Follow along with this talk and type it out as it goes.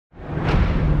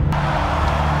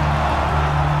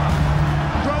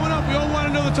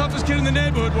the toughest kid in the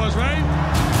neighborhood was, right?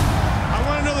 I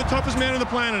want to know the toughest man on the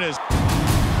planet is.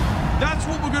 That's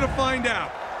what we're gonna find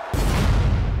out.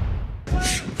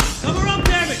 Cover up,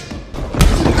 damn it!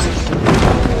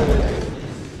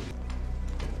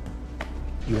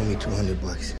 You owe me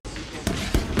 $200.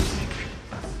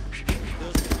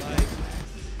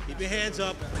 Keep your hands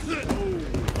up.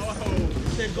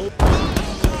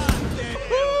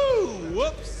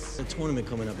 Whoops. A tournament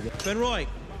coming up again. Ben Roy,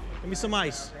 give me some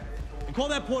ice. And call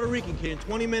that Puerto Rican kid. In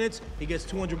 20 minutes, he gets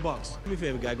 $200. Do me a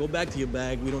favor, guy. Go back to your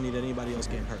bag. We don't need anybody else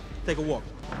getting hurt. Take a walk.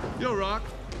 Yo, Rock,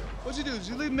 what'd you do? Did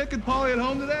you leave Mick and Polly at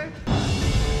home today?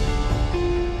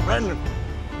 Brendan,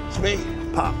 it's me,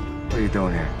 Pop. What are you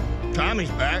doing here?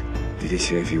 Tommy's back. Did he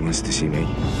say if he wants to see me?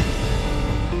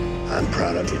 I'm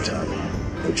proud of you, Tommy.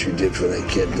 What you did for that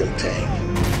kid in the tank.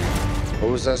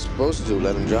 What was I supposed to do?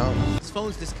 Let him drown? His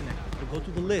phone's disconnected. Go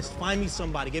through the list. Find me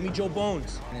somebody. Get me Joe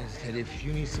Bones. And if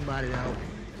you need somebody to help,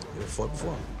 you'll fuck for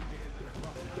him.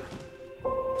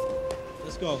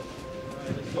 Let's go. All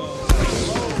right, let's go.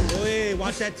 Oh, hey,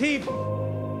 watch that team.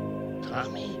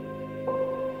 Tommy.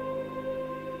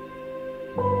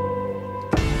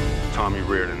 Tommy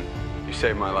Reardon, you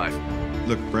saved my life.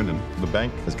 Look, Brendan, the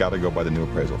bank has got to go by the new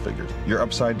appraisal figures. You're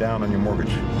upside down on your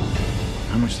mortgage.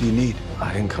 How much do you need?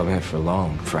 I didn't come in for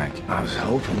long, Frank. I was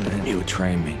hoping that you would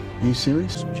train me. Are you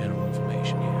serious? Some general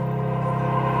information here.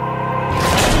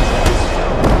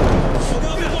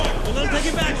 Don't let him take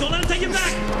it back. Don't let him take it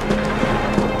back.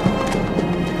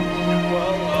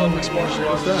 Well, mixed martial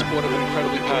arts is a sport I'm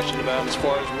incredibly passionate about. As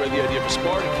far as where the idea for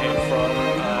Sparta came from,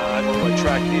 I want to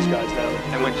track these guys down.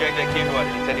 And when JJ came to us,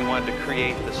 he said he wanted to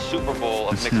create the Super Bowl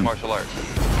of mixed martial arts.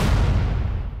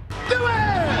 Do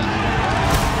it!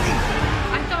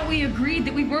 I thought we agreed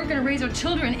that we weren't going to raise our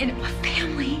children in a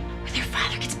family where their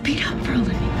father gets beat up for a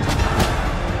living.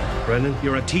 Brendan,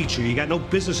 you're a teacher. You got no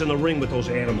business in the ring with those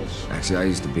animals. Actually, I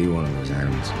used to be one of those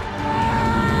animals.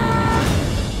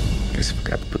 Guess I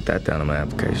forgot to put that down on my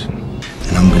application.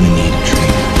 And I'm gonna need a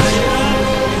trainer.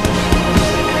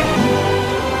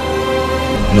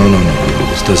 No.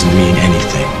 This doesn't mean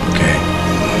anything, okay?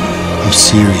 I'm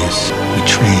serious. We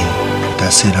train.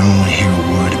 That's it. I don't want to hear a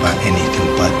word about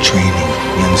anything but training.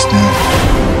 You understand?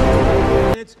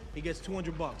 He gets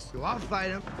 $200. Yo, I'll fight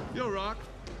him. Yo, Rock,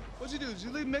 what'd you do? Did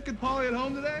you leave Mick and Polly at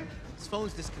home today? His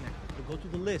phone's disconnected. Go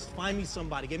through the list. Find me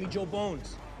somebody. Get me Joe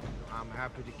Bones. I'm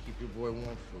happy to keep your boy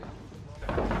warm for you.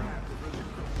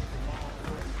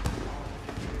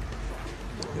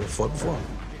 You'll fuck for him.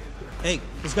 Hey,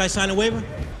 this guy signed a waiver?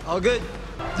 All good.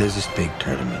 There's this big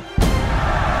tournament.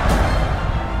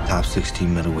 Top 16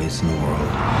 middleweights in the world.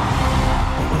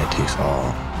 And when it takes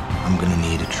all, I'm gonna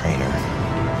need a trainer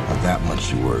of that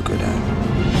much you were good at.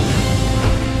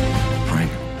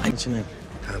 Frank. What's your name?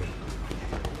 Tommy.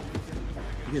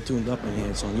 You get tuned up in here.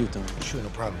 It's on you, Tommy. Sure, no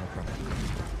problem.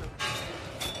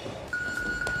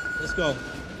 Let's go. All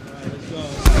right, let's go.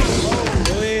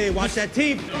 Oh, hey, watch that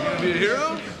team. You gonna be a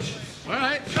hero? All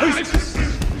right.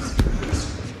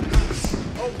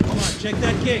 Oh, come on, check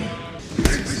that kick.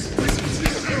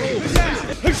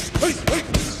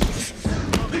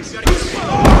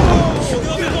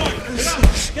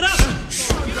 Get up!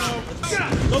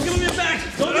 Don't give him your back!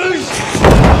 Don't give him your...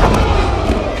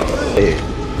 Hey.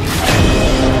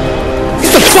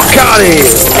 Get the fuck out of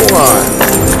here! Come on.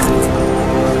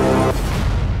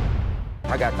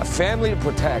 I got a family to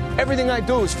protect. Everything I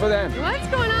do is for them. What's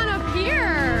going on up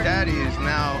here? Daddy is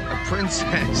now a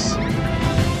princess.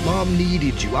 Mom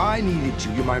needed you. I needed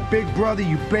you. You're my big brother.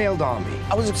 You bailed on me.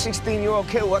 I was a 16-year-old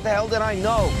kid. What the hell did I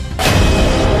know?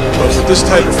 But with this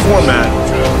type of format,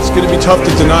 it's going to be tough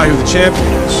to deny who the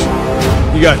champion is.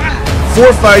 You got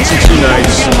 4 fights in 2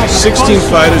 nights, 16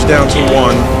 fighters down to 1.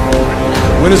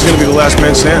 The winner's going to be the last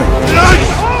man standing.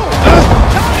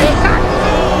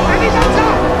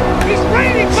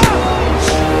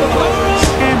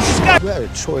 You had a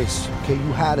choice, okay?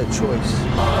 You had a choice.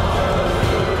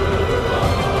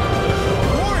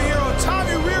 War hero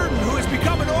Tommy Reardon, who has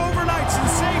become an overnight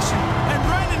sensation, and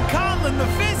Brendan Conlon, the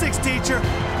physics teacher,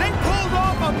 they pulled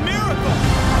off a miracle.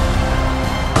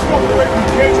 Walk away from the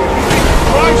cage with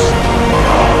Christ.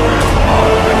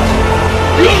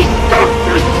 You got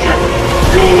this shit.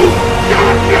 You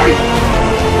got this.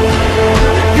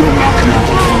 You're not gonna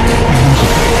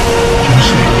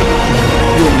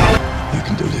You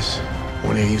can do this.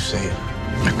 Whatever you say it,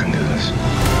 I can do this.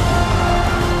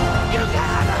 You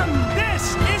got him!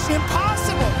 This is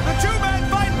impossible! The 2-man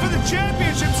fight for the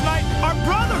championship tonight are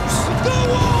brothers! Go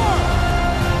war!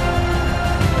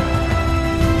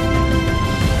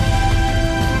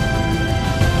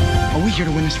 Are we here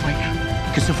to win this fight?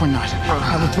 Because if we're not,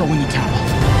 I will throw in the towel.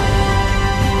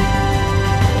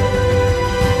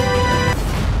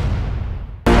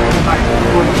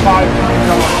 $5 million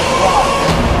prize.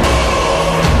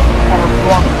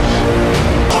 Our